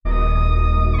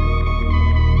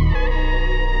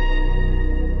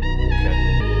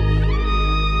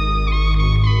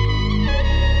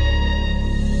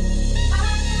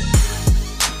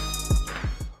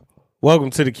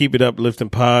Welcome to the Keep It Uplifting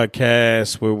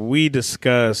podcast, where we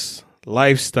discuss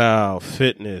lifestyle,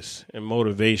 fitness, and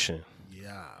motivation.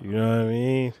 Yeah. You know what I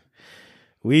mean?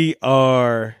 We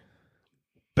are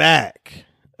back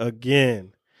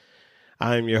again.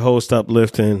 I am your host,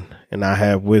 Uplifting, and I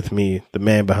have with me the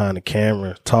man behind the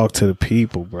camera. Talk to the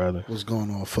people, brother. What's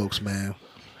going on, folks, man?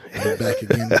 We're back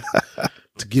again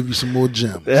to give you some more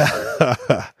gems.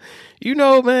 You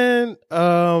know, man,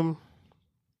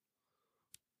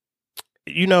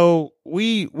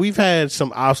 we've had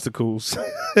some obstacles.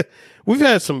 We've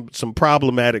had some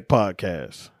problematic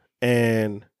podcasts,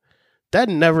 and that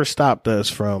never stopped us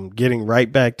from getting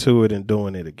right back to it and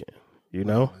doing it again. You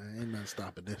know, Man, ain't nothing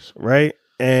stopping this. right?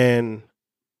 And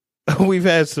we've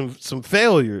had some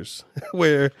failures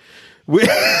where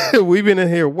we've been in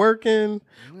here working,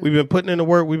 we've been putting in the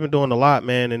work, we've been doing a lot,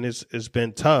 man, and it's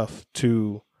been tough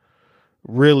to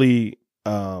really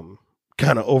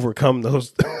kind of overcome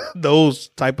those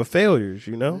type of failures,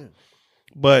 you know. Yeah.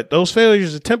 But those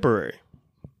failures are temporary,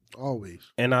 Always.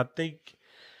 and I think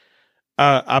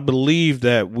I believe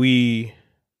that we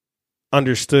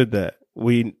understood that.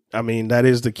 That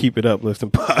is the Keep It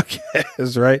Uplifting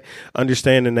podcast, right?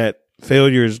 Understanding that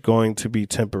failure is going to be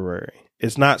temporary.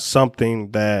 It's not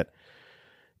something that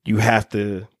you have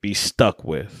to be stuck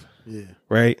with, Yeah.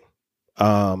 right?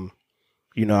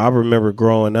 I remember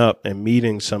growing up and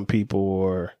meeting some people,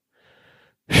 or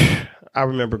I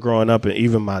remember growing up and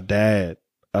even my dad,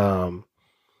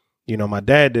 my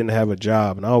dad didn't have a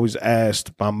job, and I always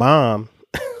asked my mom,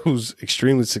 who's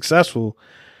extremely successful,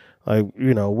 like,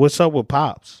 what's up with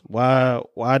Pops?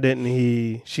 Why didn't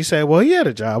he? She said, well, he had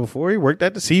a job before. He worked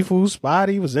at the seafood spot.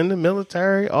 He was in the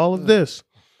military, all of this.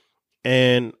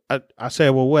 And I said,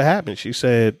 well, what happened? She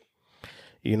said,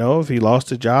 if he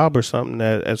lost a job or something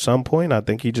at some point, I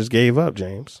think he just gave up,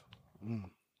 James.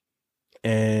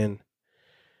 And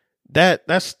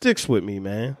that sticks with me,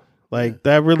 man. Like,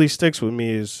 that really sticks with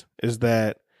me is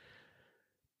that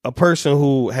a person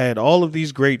who had all of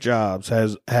these great jobs,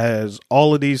 has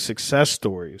all of these success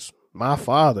stories. My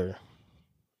father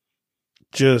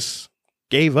just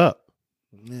gave up.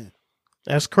 Yeah.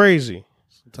 That's crazy.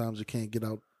 Sometimes you can't get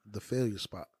out the failure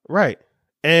spot. Right.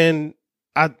 And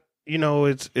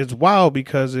it's wild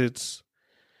because it's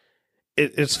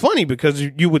funny because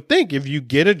you would think if you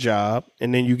get a job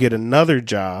and then you get another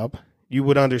job, you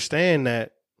would understand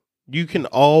that you can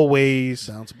always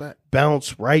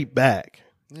bounce right back.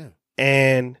 Yeah.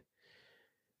 And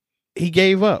he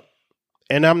gave up.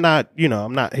 And I'm not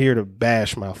here to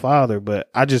bash my father, but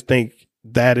I just think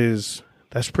that's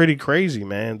pretty crazy,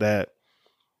 man, that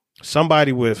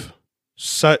somebody with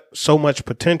so much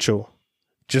potential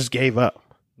just gave up.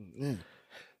 Yeah.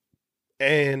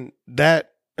 And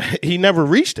that he never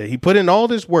reached it. He put in all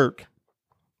this work,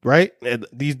 right? And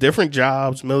these different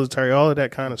jobs, military, all of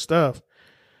that kind of stuff,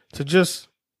 to just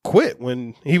quit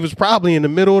when he was probably in the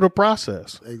middle of the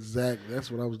process. Exactly. That's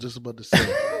what I was just about to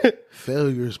say.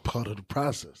 Failure is part of the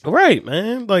process. Right,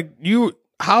 man. Like,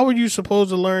 how are you supposed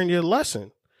to learn your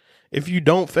lesson if you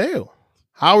don't fail?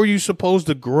 How are you supposed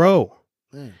to grow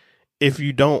if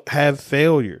you don't have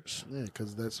failures? Yeah,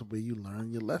 because that's the way you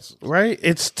learn your lessons. Right?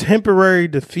 It's temporary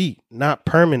defeat, not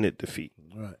permanent defeat.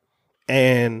 Right.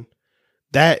 And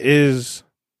that is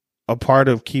a part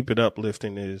of Keep It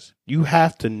Uplifting, is you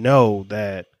have to know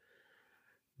that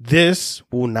this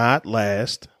will not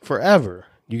last forever.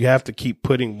 You have to keep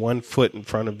putting one foot in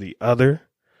front of the other.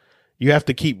 You have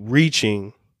to keep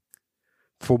reaching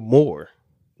for more.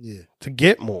 Yeah. To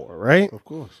get more, right? Of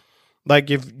course.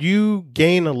 Like, if you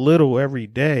gain a little every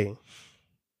day,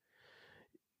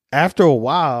 after a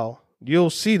while,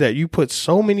 you'll see that you put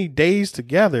so many days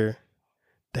together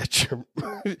that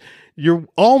you're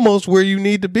almost where you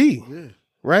need to be. Yeah.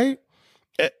 Right?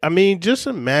 I mean, just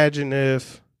imagine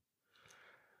if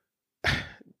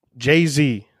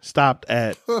Jay-Z stopped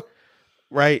at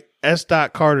right S.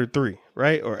 Carter 3,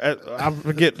 right? Or I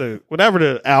forget whatever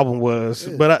the album was,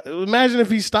 but imagine if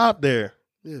he stopped there.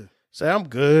 Yeah. Say, I'm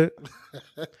good.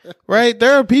 Right?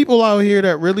 There are people out here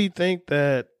that really think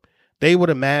that they would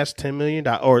amass $10 million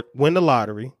or win the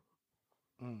lottery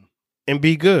and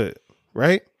be good.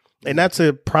 Right? And that's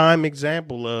a prime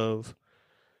example of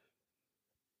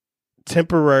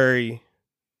temporary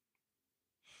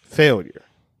failure.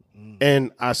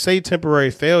 And I say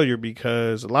temporary failure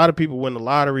because a lot of people win the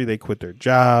lottery, they quit their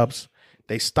jobs,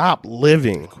 they stop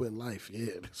living. They quit life,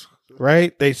 yeah.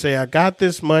 Right? They say, I got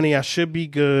this money, I should be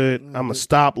good, I'm going to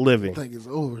stop living. I think it's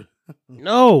over.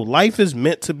 No, life is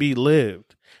meant to be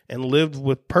lived and lived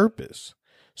with purpose.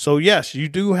 So yes, you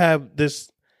do have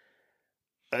this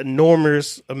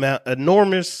enormous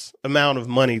amount of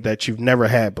money that you've never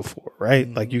had before, right?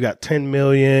 Mhm. Like you got 10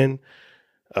 million,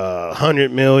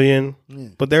 100 million, Yeah.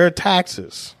 but there are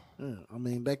taxes. Yeah. I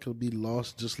mean, that could be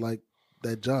lost just like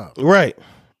that job. Right.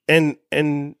 And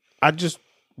I just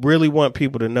really want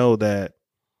people to know that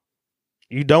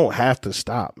you don't have to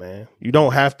stop, man. You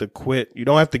don't have to quit. You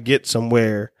don't have to get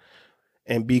somewhere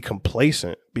and be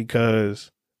complacent,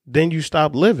 because then you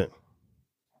stop living.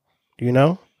 You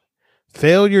know?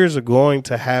 Failures are going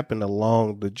to happen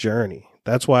along the journey.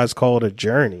 That's why it's called a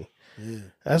journey. Yeah.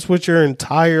 That's what your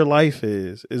entire life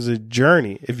is a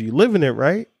journey. If you live in it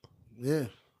right, Yeah.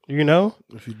 you know,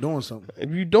 If you're doing something. if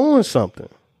you're doing something,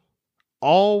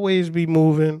 always be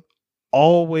moving,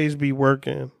 always be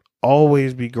working,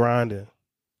 always be grinding,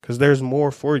 because there's more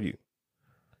for you.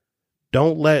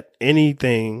 Don't let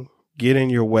anything get in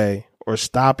your way or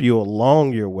stop you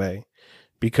along your way,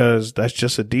 because that's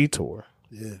just a detour.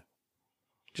 Yeah.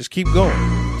 Just keep going.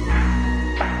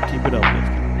 Keep it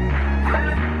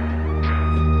up.